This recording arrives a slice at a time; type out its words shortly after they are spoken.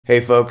Hey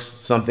folks,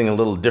 something a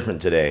little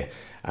different today.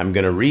 I'm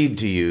going to read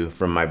to you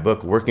from my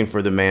book, Working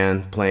for the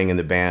Man, Playing in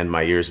the Band,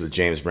 My Years with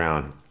James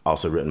Brown,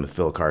 also written with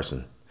Phil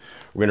Carson.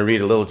 We're going to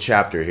read a little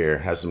chapter here,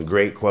 has some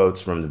great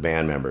quotes from the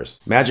band members.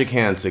 Magic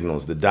hand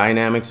signals. The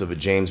dynamics of a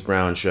James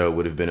Brown show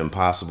would have been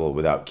impossible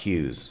without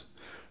cues.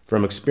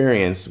 From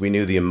experience, we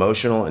knew the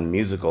emotional and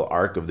musical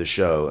arc of the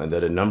show and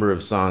that a number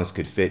of songs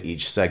could fit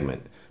each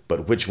segment,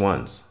 but which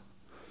ones?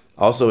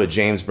 Also, a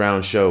James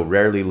Brown show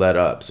rarely let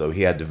up, so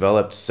he had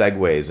developed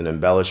segues and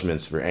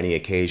embellishments for any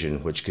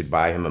occasion which could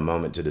buy him a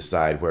moment to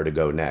decide where to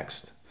go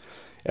next.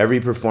 Every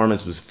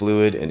performance was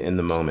fluid and in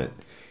the moment.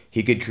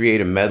 He could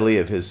create a medley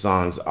of his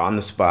songs on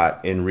the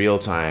spot in real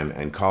time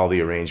and call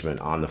the arrangement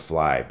on the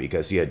fly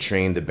because he had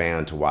trained the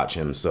band to watch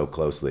him so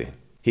closely.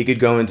 He could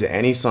go into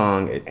any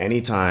song at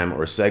any time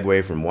or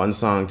segue from one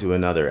song to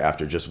another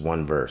after just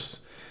one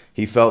verse.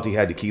 He felt he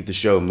had to keep the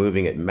show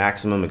moving at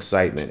maximum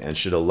excitement, and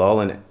should a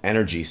lull in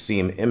energy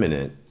seem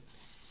imminent,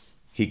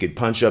 he could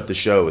punch up the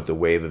show with the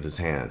wave of his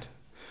hand.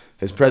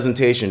 His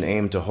presentation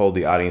aimed to hold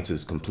the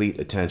audience's complete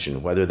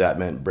attention, whether that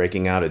meant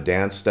breaking out a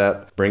dance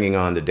step, bringing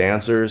on the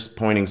dancers,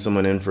 pointing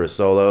someone in for a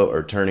solo,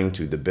 or turning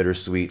to the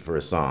bittersweet for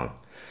a song.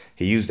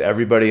 He used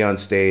everybody on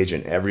stage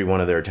and every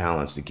one of their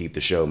talents to keep the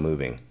show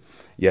moving.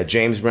 Yet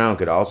James Brown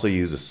could also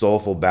use a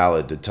soulful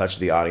ballad to touch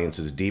the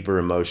audience's deeper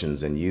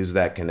emotions and use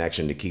that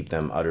connection to keep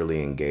them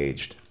utterly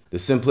engaged. The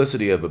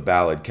simplicity of a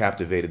ballad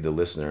captivated the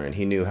listener, and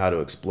he knew how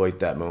to exploit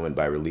that moment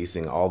by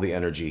releasing all the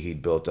energy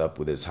he'd built up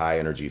with his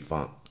high-energy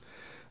funk.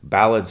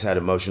 Ballads had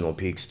emotional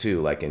peaks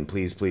too, like in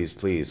Please, Please,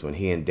 Please, when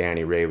he and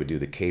Danny Ray would do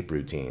the cape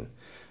routine.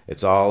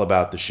 It's all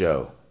about the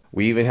show.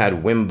 We even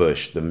had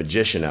Wimbush, the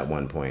magician, at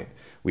one point.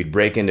 We'd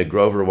break into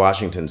Grover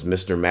Washington's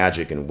Mr.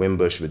 Magic, and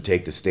Wimbush would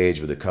take the stage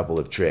with a couple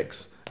of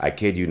tricks. I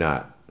kid you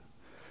not.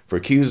 For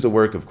cues to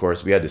work, of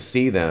course, we had to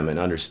see them and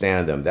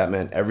understand them. That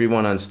meant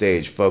everyone on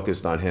stage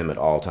focused on him at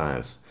all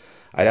times.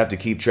 I'd have to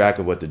keep track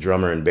of what the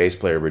drummer and bass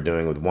player were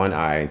doing with one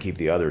eye and keep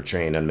the other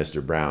trained on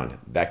Mr. Brown.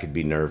 That could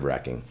be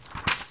nerve-wracking.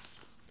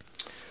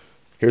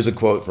 Here's a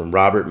quote from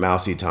Robert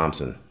Mousey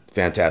Thompson,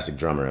 fantastic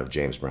drummer of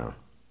James Brown.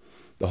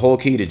 The whole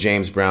key to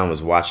James Brown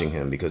was watching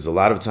him, because a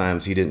lot of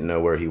times he didn't know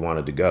where he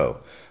wanted to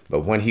go. But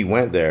when he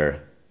went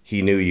there,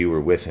 he knew you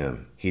were with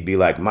him. He'd be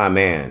like, my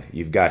man,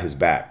 you've got his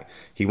back.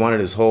 He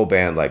wanted his whole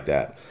band like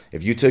that.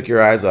 If you took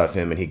your eyes off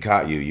him and he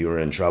caught you, you were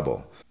in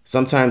trouble.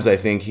 Sometimes I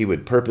think he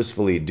would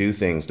purposefully do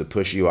things to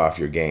push you off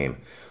your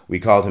game. We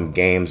called him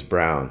James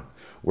Brown.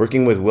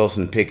 Working with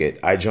Wilson Pickett,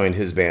 I joined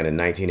his band in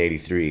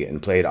 1983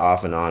 and played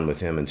off and on with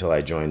him until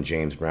I joined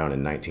James Brown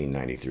in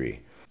 1993.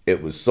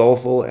 It was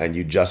soulful, and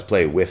you just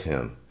play with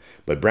him.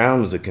 But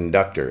Brown was a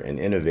conductor, an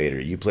innovator.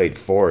 You played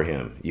for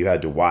him. You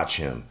had to watch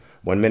him.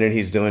 One minute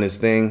he's doing his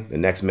thing, the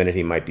next minute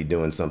he might be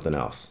doing something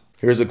else.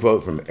 Here's a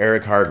quote from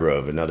Erik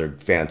Hargrove, another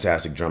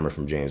fantastic drummer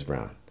from James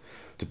Brown.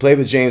 To play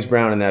with James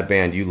Brown in that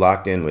band, you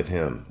locked in with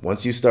him.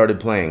 Once you started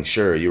playing,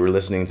 sure, you were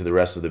listening to the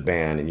rest of the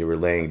band and you were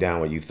laying down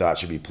what you thought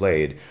should be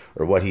played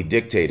or what he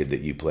dictated that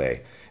you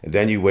play. And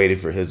then you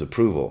waited for his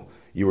approval.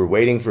 You were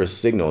waiting for a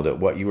signal that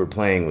what you were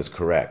playing was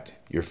correct.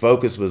 Your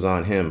focus was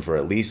on him for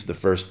at least the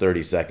first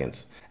 30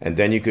 seconds. And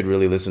then you could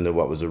really listen to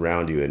what was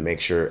around you and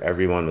make sure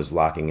everyone was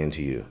locking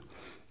into you.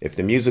 If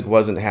the music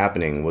wasn't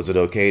happening, was it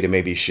okay to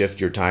maybe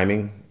shift your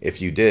timing?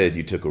 If you did,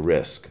 you took a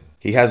risk.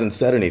 He hasn't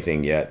said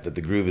anything yet, that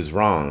the groove is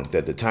wrong,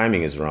 that the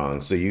timing is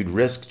wrong, so you'd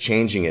risk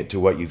changing it to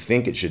what you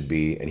think it should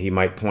be, and he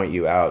might point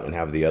you out and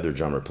have the other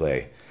drummer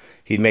play.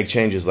 He'd make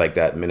changes like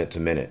that minute to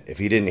minute. If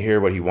he didn't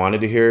hear what he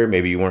wanted to hear,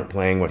 maybe you weren't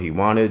playing what he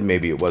wanted,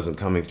 maybe it wasn't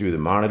coming through the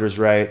monitors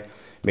right,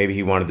 maybe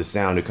he wanted the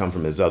sound to come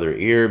from his other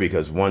ear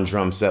because one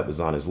drum set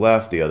was on his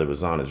left, the other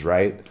was on his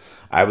right.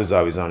 I was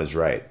always on his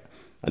right.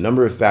 A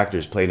number of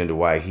factors played into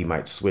why he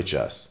might switch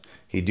us.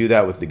 He'd do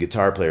that with the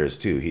guitar players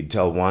too. He'd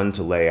tell one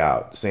to lay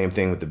out. Same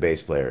thing with the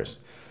bass players.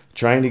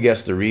 Trying to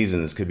guess the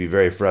reasons could be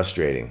very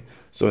frustrating.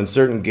 So in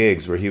certain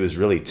gigs where he was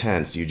really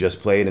tense, you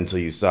just played until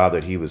you saw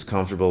that he was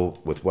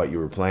comfortable with what you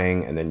were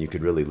playing, and then you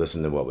could really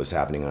listen to what was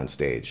happening on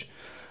stage.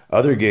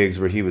 Other gigs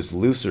where he was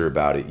looser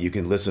about it, you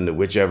could listen to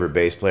whichever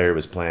bass player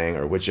was playing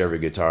or whichever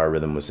guitar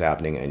rhythm was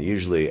happening, and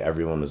usually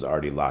everyone was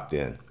already locked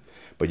in.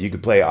 But you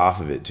could play off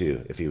of it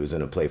too if he was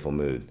in a playful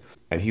mood.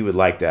 And he would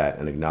like that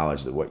and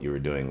acknowledge that what you were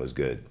doing was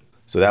good.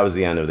 So that was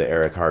the end of the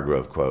Erik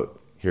Hargrove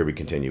quote. Here we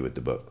continue with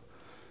the book.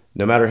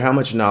 No matter how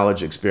much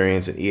knowledge,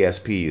 experience, and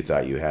ESP you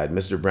thought you had,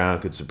 Mr. Brown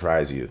could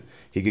surprise you.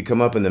 He could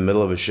come up in the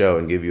middle of a show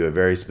and give you a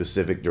very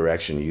specific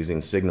direction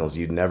using signals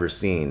you'd never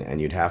seen,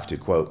 and you'd have to,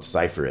 quote,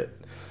 cipher it.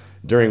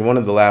 During one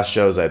of the last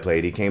shows I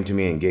played, he came to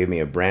me and gave me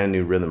a brand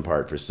new rhythm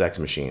part for Sex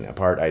Machine, a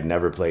part I'd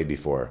never played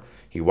before.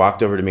 He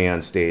walked over to me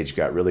on stage,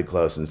 got really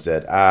close, and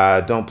said,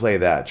 don't play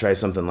that, try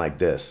something like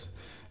this.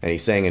 And he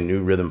sang a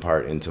new rhythm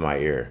part into my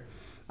ear.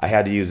 I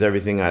had to use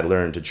everything I'd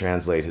learned to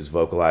translate his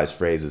vocalized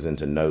phrases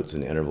into notes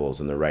and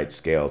intervals in the right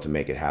scale to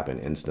make it happen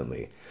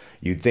instantly.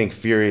 You'd think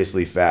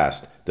furiously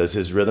fast. Does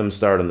his rhythm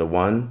start on the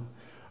one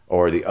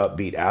or the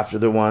upbeat after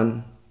the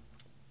one?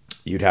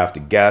 You'd have to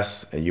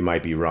guess, and you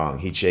might be wrong.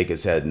 He'd shake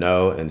his head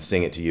no and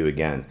sing it to you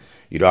again.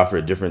 You'd offer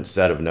a different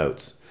set of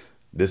notes.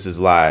 This is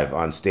live,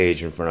 on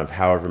stage, in front of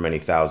however many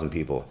thousand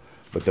people.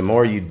 But the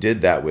more you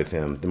did that with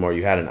him, the more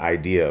you had an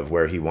idea of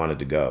where he wanted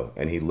to go,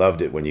 and he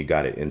loved it when you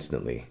got it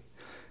instantly.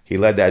 He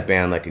led that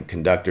band like a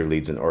conductor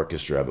leads an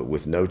orchestra, but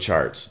with no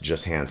charts,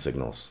 just hand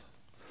signals.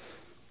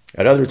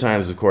 At other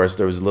times, of course,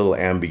 there was a little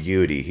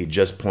ambiguity. He'd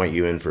just point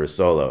you in for a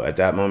solo. At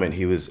that moment,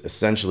 he was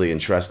essentially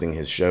entrusting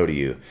his show to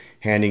you,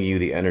 handing you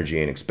the energy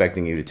and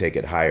expecting you to take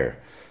it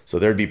higher. So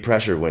there'd be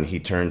pressure when he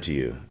turned to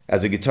you.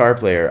 As a guitar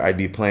player, I'd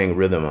be playing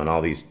rhythm on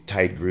all these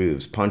tight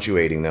grooves,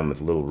 punctuating them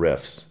with little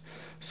riffs.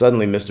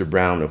 Suddenly, Mr.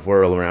 Brown would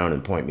whirl around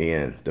and point me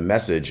in. The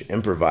message,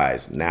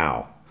 improvise,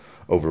 now,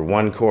 over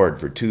one chord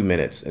for 2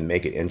 minutes and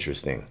make it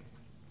interesting.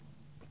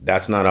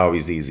 That's not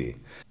always easy.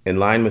 In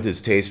line with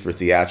his taste for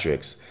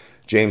theatrics,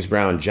 James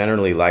Brown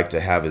generally liked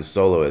to have his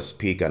soloists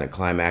peak on a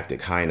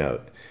climactic high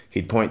note.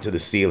 He'd point to the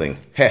ceiling,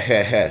 heh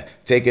heh heh,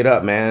 take it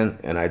up, man,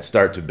 and I'd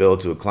start to build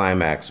to a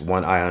climax,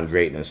 one eye on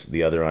greatness,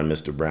 the other on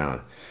Mr.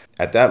 Brown.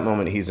 At that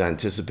moment, he's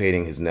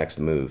anticipating his next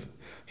move.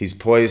 He's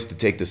poised to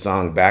take the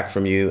song back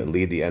from you and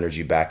lead the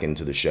energy back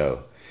into the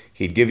show.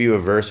 He'd give you a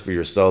verse for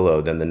your solo,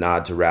 then the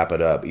nod to wrap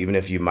it up, even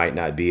if you might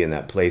not be in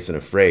that place in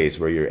a phrase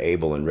where you're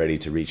able and ready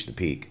to reach the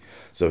peak.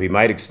 So he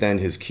might extend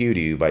his cue to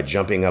you by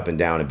jumping up and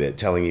down a bit,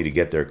 telling you to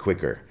get there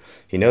quicker.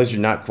 He knows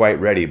you're not quite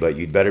ready, but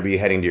you'd better be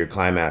heading to your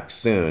climax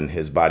soon,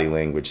 his body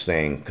language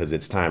saying, because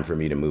it's time for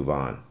me to move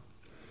on.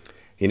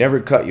 He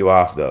never cut you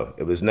off, though.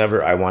 It was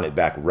never, I want it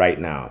back right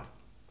now.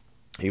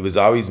 He was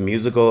always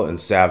musical and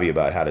savvy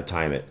about how to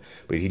time it,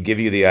 but he'd give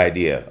you the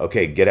idea,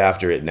 okay, get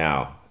after it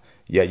now.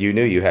 Yet you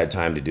knew you had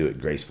time to do it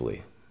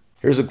gracefully.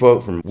 Here's a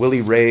quote from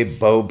Willie Ray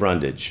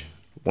Brundidge,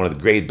 one of the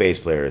great bass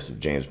players of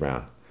James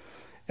Brown.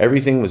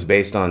 Everything was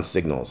based on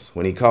signals.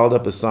 When he called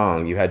up a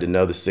song, you had to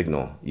know the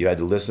signal. You had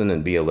to listen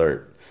and be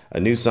alert. A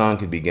new song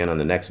could begin on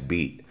the next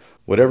beat.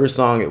 Whatever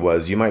song it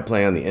was, you might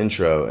play on the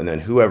intro, and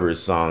then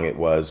whoever's song it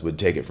was would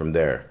take it from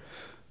there.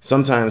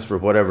 Sometimes, for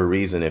whatever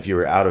reason, if you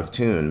were out of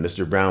tune,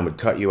 Mr. Brown would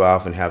cut you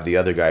off and have the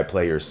other guy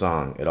play your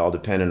song. It all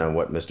depended on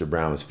what Mr.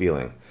 Brown was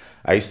feeling.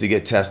 I used to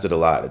get tested a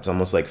lot. It's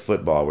almost like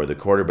football, where the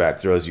quarterback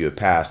throws you a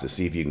pass to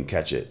see if you can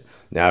catch it.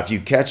 Now, if you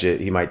catch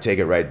it, he might take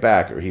it right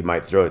back, or he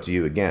might throw it to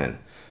you again.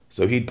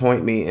 So he'd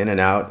point me in and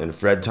out, and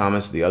Fred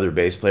Thomas, the other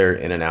bass player,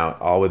 in and out,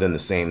 all within the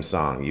same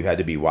song. You had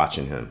to be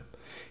watching him.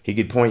 He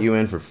could point you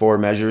in for 4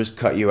 measures,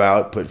 cut you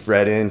out, put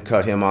Fred in,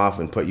 cut him off,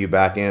 and put you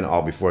back in,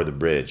 all before the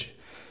bridge.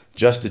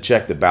 Just to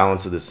check the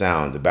balance of the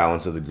sound, the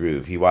balance of the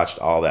groove. He watched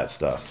all that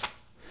stuff.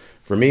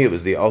 For me, it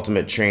was the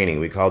ultimate training.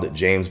 We called it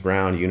James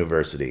Brown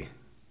University.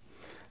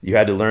 You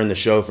had to learn the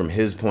show from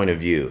his point of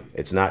view.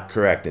 It's not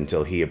correct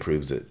until he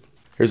approves it.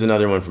 Here's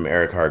another one from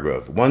Erik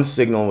Hargrove. One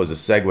signal was a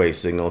segue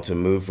signal to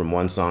move from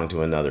one song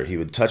to another. He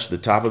would touch the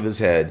top of his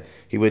head.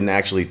 He wouldn't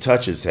actually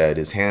touch his head.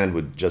 His hand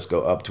would just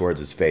go up towards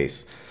his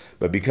face.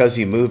 But because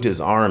he moved his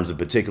arms a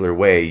particular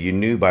way, you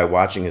knew by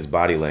watching his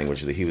body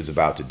language that he was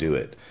about to do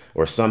it,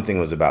 or something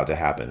was about to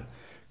happen.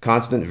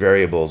 Constant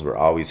variables were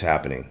always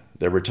happening.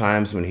 There were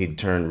times when he'd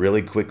turn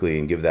really quickly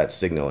and give that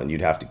signal, and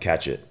you'd have to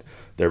catch it.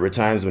 There were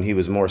times when he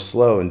was more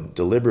slow and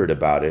deliberate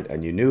about it,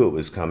 and you knew it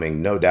was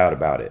coming, no doubt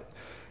about it.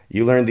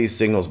 You learned these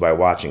signals by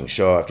watching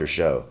show after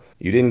show.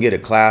 You didn't get a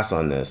class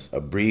on this, a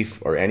brief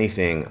or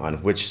anything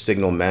on which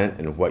signal meant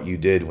and what you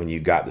did when you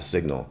got the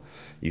signal.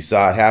 You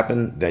saw it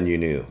happen, then you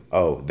knew,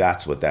 oh,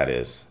 that's what that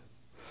is.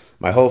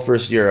 My whole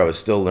first year, I was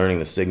still learning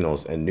the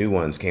signals, and new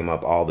ones came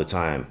up all the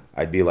time.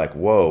 I'd be like,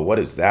 whoa, what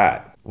is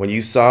that? When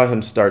you saw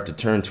him start to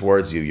turn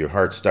towards you, your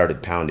heart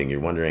started pounding. You're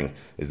wondering,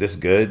 is this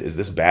good? Is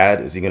this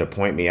bad? Is he going to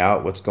point me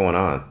out? What's going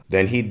on?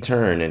 Then he'd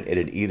turn, and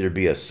it'd either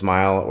be a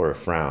smile or a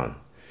frown.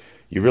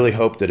 You really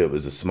hoped that it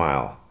was a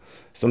smile.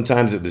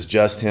 Sometimes it was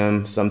just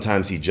him.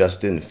 Sometimes he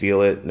just didn't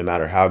feel it, no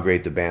matter how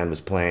great the band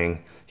was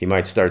playing. He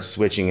might start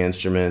switching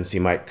instruments. He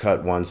might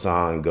cut one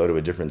song and go to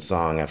a different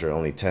song after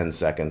only 10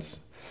 seconds.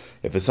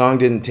 If a song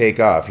didn't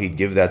take off, he'd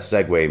give that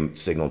segue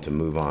signal to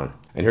move on.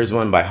 And here's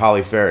one by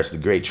Hollie Farris, the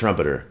great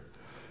trumpeter.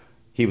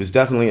 He was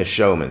definitely a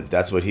showman.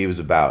 That's what he was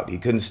about. He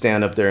couldn't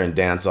stand up there and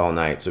dance all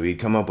night, so he'd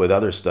come up with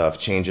other stuff,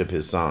 change up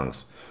his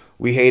songs.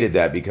 We hated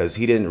that because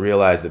he didn't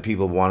realize that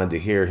people wanted to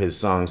hear his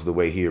songs the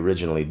way he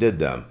originally did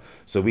them.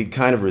 So we'd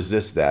kind of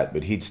resist that,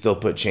 but he'd still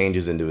put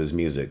changes into his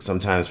music,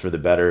 sometimes for the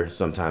better,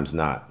 sometimes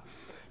not.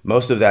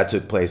 Most of that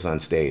took place on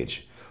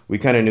stage. We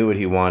kind of knew what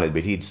he wanted,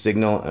 but he'd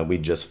signal and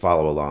we'd just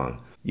follow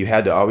along. You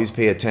had to always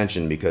pay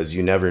attention because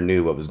you never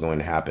knew what was going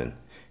to happen.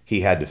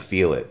 He had to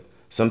feel it.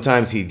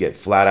 Sometimes he'd get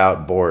flat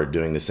out bored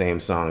doing the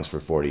same songs for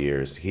 40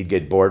 years. He'd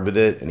get bored with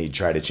it and he'd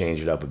try to change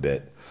it up a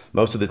bit.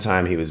 Most of the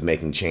time he was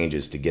making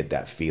changes to get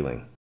that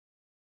feeling.